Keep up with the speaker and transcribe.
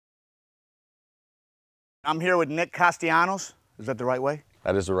I'm here with Nick Castellanos. Is that the right way?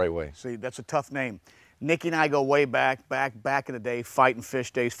 That is the right way. See, that's a tough name. Nicky and I go way back in the day, fighting fish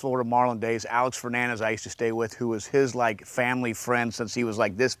days, Florida Marlin days. Alex Fernandez I used to stay with, who was his like family friend since he was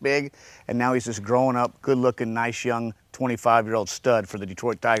like this big, and now he's just growing up, good-looking, nice young 25-year-old stud for the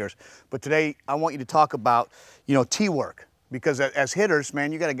Detroit Tigers. But today I want you to talk about, tee work, because as hitters,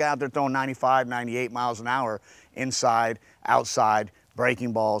 man, you got a guy out there throwing 95, 98 miles an hour inside, outside,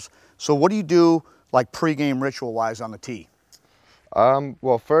 breaking balls. So what do you do like pregame ritual-wise on the tee?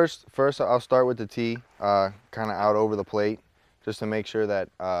 Well, first I'll start with the tee, kind of out over the plate, just to make sure that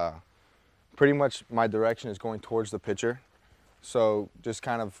pretty much my direction is going towards the pitcher. So just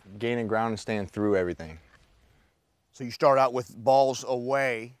kind of gaining ground and staying through everything. So you start out with balls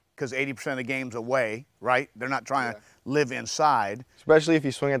away, because 80% of the game's away, right? They're not trying to live inside. Especially if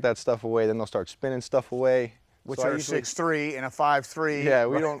you swing at that stuff away, then they'll start spinning stuff away. Which are 6'3" and a 5'3". Yeah,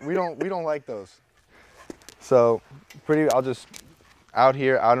 we don't like those. So I'll just out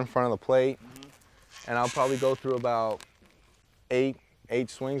here, out in front of the plate, and I'll probably go through about eight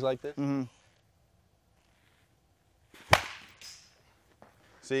swings like this.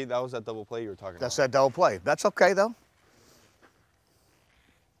 See, that was that double play you were talking about. That's that double play. That's okay, though.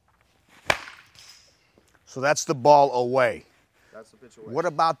 So that's the ball away. That's the pitch away. What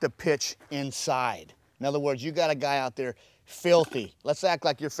about the pitch inside? In other words, you got a guy out there filthy. Let's act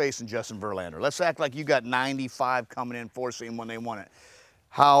like you're facing Justin Verlander. Let's act like you got 95 coming in, four-seam when they want it.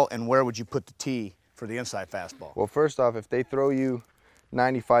 How and where would you put the tee for the inside fastball? Well, first off, if they throw you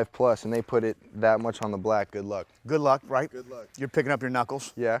 95 plus and they put it that much on the black, good luck. Good luck, right? Good luck. You're picking up your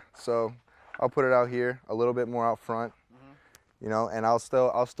knuckles. Yeah, so I'll put it out here, a little bit more out front, and I'll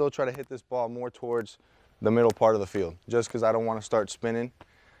still try to hit this ball more towards the middle part of the field, just because I don't want to start spinning,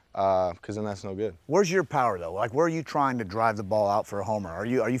 because then that's no good. Where's your power, though? Like, where are you trying to drive the ball out for a homer? Are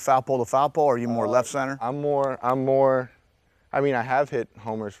you foul pole to foul pole, or are you more left center? I'm more. I mean, I have hit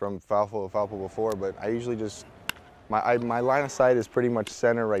homers from foul pole to foul pole before, but I usually just my line of sight is pretty much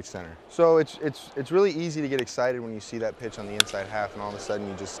center, right center. So it's really easy to get excited when you see that pitch on the inside half, and all of a sudden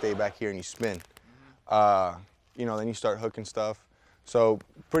you just stay back here and you spin. Then you start hooking stuff. So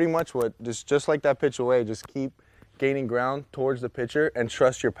pretty much just like that pitch away, just keep gaining ground towards the pitcher and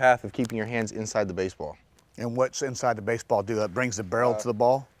trust your path of keeping your hands inside the baseball. And what's inside the baseball do? That brings the barrel to the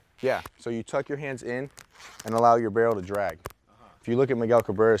ball? Yeah, so you tuck your hands in and allow your barrel to drag. If you look at Miguel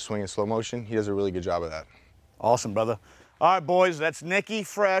Cabrera's swing in slow motion, he does a really good job of that. Awesome, brother. All right, boys, that's Nicky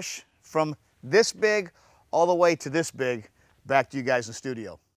fresh from this big all the way to this big. Back to you guys in the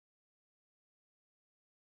studio.